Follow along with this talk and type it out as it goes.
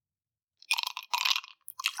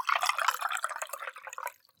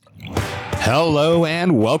Hello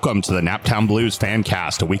and welcome to the Naptown Blues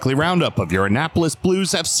Fancast, a weekly roundup of your Annapolis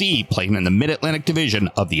Blues FC playing in the Mid-Atlantic Division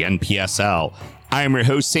of the NPSL. I am your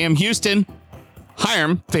host, Sam Houston.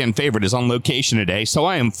 Hiram, fan favorite, is on location today, so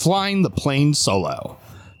I am flying the plane solo.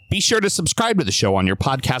 Be sure to subscribe to the show on your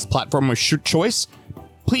podcast platform of choice.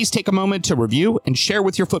 Please take a moment to review and share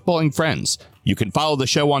with your footballing friends. You can follow the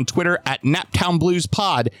show on Twitter at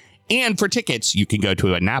NaptownBluesPod, and for tickets, you can go to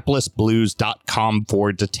AnnapolisBlues.com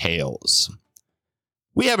for details.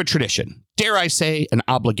 We have a tradition, dare I say, an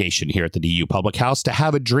obligation here at the DU Public House to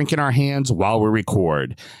have a drink in our hands while we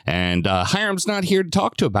record. And Hiram's not here to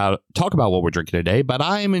talk about what we're drinking today, but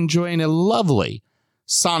I am enjoying a lovely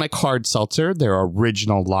Sonic Hard Seltzer, their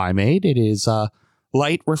original limeade. It is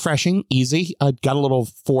light, refreshing, easy. I got a little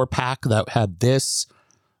 4-pack that had this,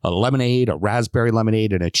 a lemonade, a raspberry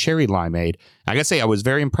lemonade, and a cherry limeade. I gotta say, I was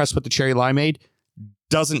very impressed with the cherry limeade.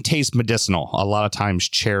 Doesn't taste medicinal. A lot of times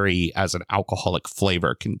cherry as an alcoholic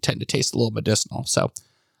flavor can tend to taste a little medicinal. So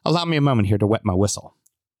allow me a moment here to wet my whistle.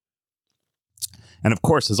 And of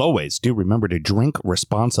course, as always, do remember to drink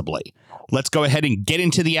responsibly. Let's go ahead and get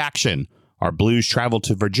into the action. Our Blues traveled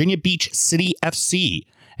to Virginia Beach City FC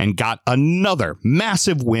and got another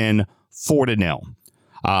massive win, 4-0.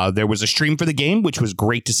 There was a stream for the game, which was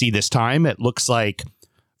great to see this time. It looks like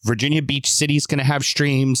Virginia Beach City is going to have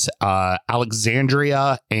streams.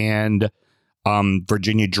 Alexandria and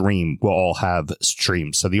Virginia Dream will all have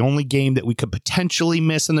streams. So the only game that we could potentially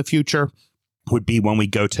miss in the future would be when we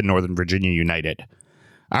go to Northern Virginia United.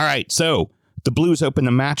 All right, so the Blues open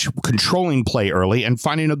the match controlling play early and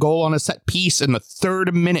finding a goal on a set piece in the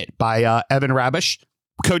 3rd minute by Evan Rabish.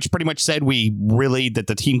 Coach pretty much said that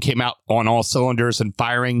the team came out on all cylinders and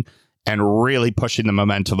firing and really pushing the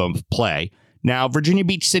momentum of play. Now, Virginia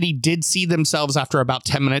Beach City did see themselves after about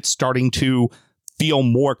 10 minutes starting to feel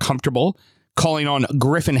more comfortable, calling on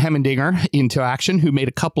Griffin Hemmendinger into action, who made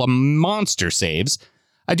a couple of monster saves.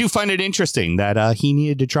 I do find it interesting that he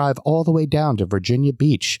needed to drive all the way down to Virginia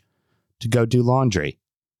Beach to go do laundry,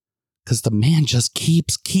 because the man just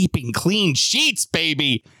keeps keeping clean sheets,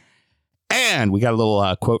 baby. And we got a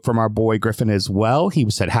little quote from our boy Griffin as well. He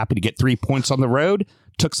said, happy to get 3 points on the road.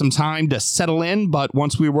 Took some time to settle in, but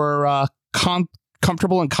once we were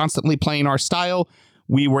comfortable and constantly playing our style,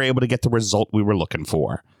 we were able to get the result we were looking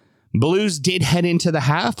for. Blues did head into the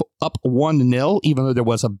half up 1-0, even though there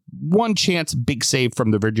was a one chance big save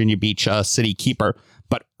from the Virginia Beach City keeper.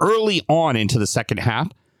 But early on into the second half,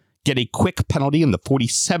 get a quick penalty in the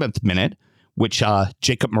 47th minute, which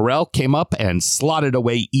Jacob Morel came up and slotted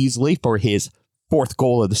away easily for his 4th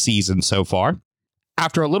goal of the season so far.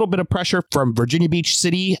 After a little bit of pressure from Virginia Beach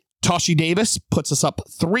City, Toshi Davis puts us up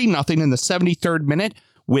 3-0 in the 73rd minute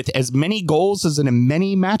with as many goals as in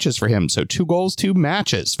many matches for him. So 2 goals, 2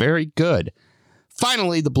 matches. Very good.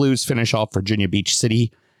 Finally, the Blues finish off Virginia Beach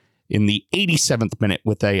City in the 87th minute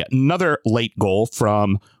with another late goal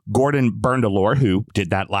from Gordon Berndelor, who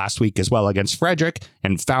did that last week as well against Frederick,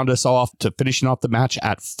 and found us off to finishing off the match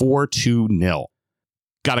at 4-0.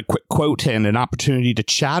 Got a quick quote and an opportunity to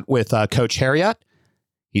chat with Coach Harriott.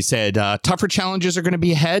 He said, tougher challenges are going to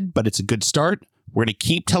be ahead, but it's a good start. We're going to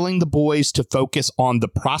keep telling the boys to focus on the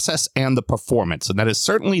process and the performance. And that is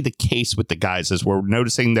certainly the case with the guys, as we're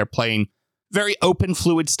noticing they're playing very open,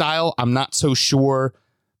 fluid style. I'm not so sure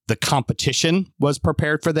the competition was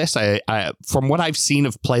prepared for this. From what I've seen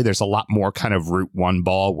of play, there's a lot more kind of route one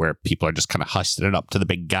ball where people are just kind of husting it up to the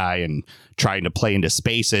big guy and trying to play into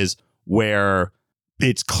spaces where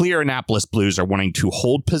it's clear Annapolis Blues are wanting to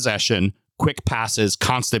hold possession, quick passes,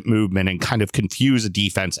 constant movement, and kind of confuse a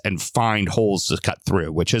defense and find holes to cut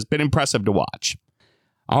through, which has been impressive to watch.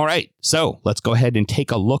 All right, so let's go ahead and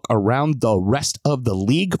take a look around the rest of the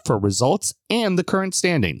league for results and the current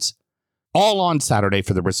standings. All on Saturday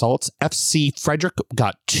for the results, FC Frederick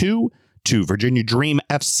got 2 to Virginia Dream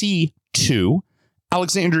FC 2.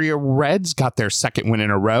 Alexandria Reds got their 2nd win in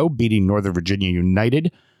a row, beating Northern Virginia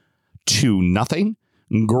United 2-0.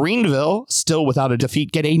 Greenville, still without a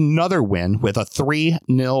defeat, get another win with a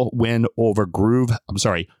 3-0 win over Grove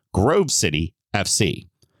City FC.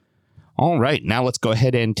 All right, now let's go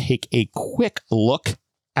ahead and take a quick look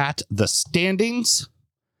at the standings.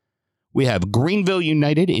 We have Greenville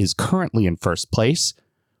United is currently in first place.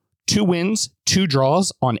 2 wins, 2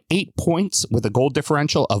 draws on 8 points with a goal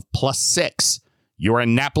differential of +6. Your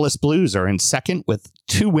Annapolis Blues are in second with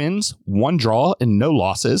 2 wins, 1 draw, and no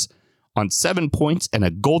losses on 7 points and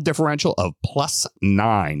a goal differential of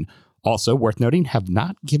 +9. Also worth noting, have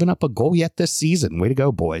not given up a goal yet this season. Way to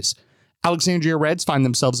go, boys. Alexandria Reds find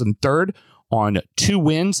themselves in third on 2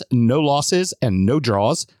 wins, no losses, and no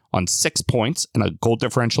draws on 6 points and a goal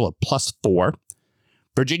differential of +4.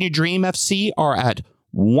 Virginia Dream FC are at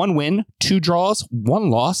 1 win, 2 draws, 1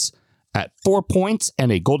 loss at 4 points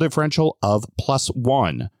and a goal differential of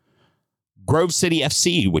 +1. Grove City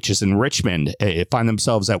FC, which is in Richmond, find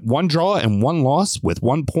themselves at 1 draw and 1 loss with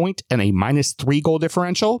 1 point and a -3 goal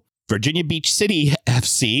differential. Virginia Beach City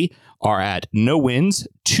FC are at no wins,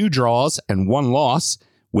 2 draws, and 1 loss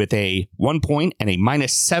with a 1 point and a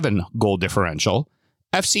 -7 goal differential.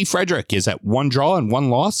 FC Frederick is at 1 draw and 1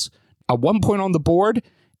 loss, a 1 point on the board,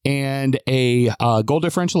 and a goal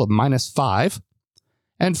differential of -5.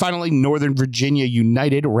 And finally, Northern Virginia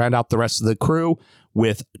United round out the rest of the crew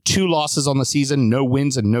with 2 losses on the season, no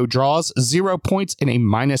wins and no draws, 0 points, and a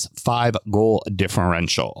 -5 goal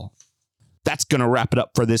differential. That's going to wrap it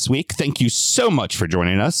up for this week. Thank you so much for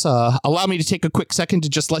joining us. Allow me to take a quick second to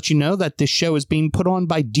just let you know that this show is being put on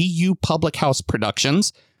by DU Public House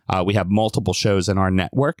Productions. We have multiple shows in our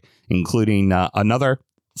network, including another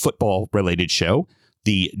football-related show,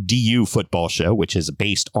 the DU Football Show, which is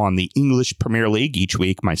based on the English Premier League. Each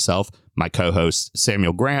week, myself, my co-host,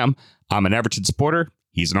 Samuel Graham. I'm an Everton supporter.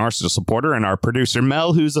 He's an Arsenal supporter. And our producer,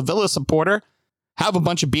 Mel, who's a Villa supporter, have a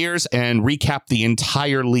bunch of beers and recap the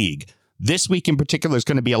entire league. This week in particular is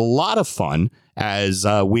going to be a lot of fun as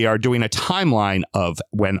we are doing a timeline of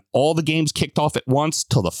when all the games kicked off at once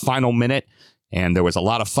till the final minute. And there was a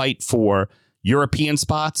lot of fight for European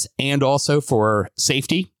spots and also for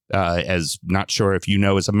safety. As not sure if you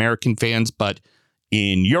know as American fans, but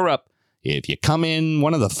in Europe, if you come in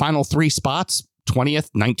one of the final 3 spots, 20th,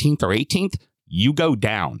 19th, or 18th, you go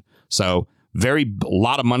down. So a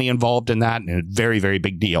lot of money involved in that and a very, very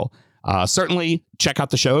big deal. Certainly check out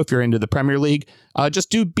the show if you're into the Premier League. Just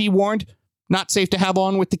do be warned, not safe to have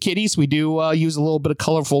on with the kiddies. We do use a little bit of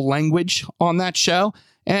colorful language on that show.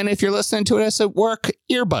 And if you're listening to us at work,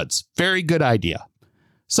 earbuds, very good idea.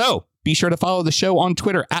 So be sure to follow the show on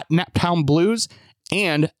Twitter at Naptown Blues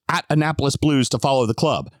and at Annapolis Blues to follow the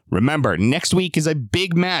club. Remember, next week is a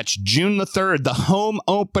big match, June the 3rd, the home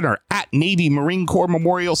opener at Navy Marine Corps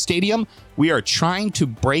Memorial Stadium. We are trying to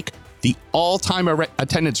break the all-time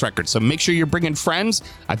attendance record, so make sure you're bringing friends.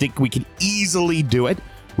 I think we can easily do it.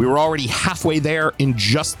 We were already halfway there in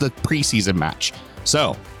just the preseason match.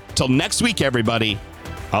 So, till next week, everybody,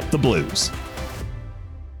 up the Blues.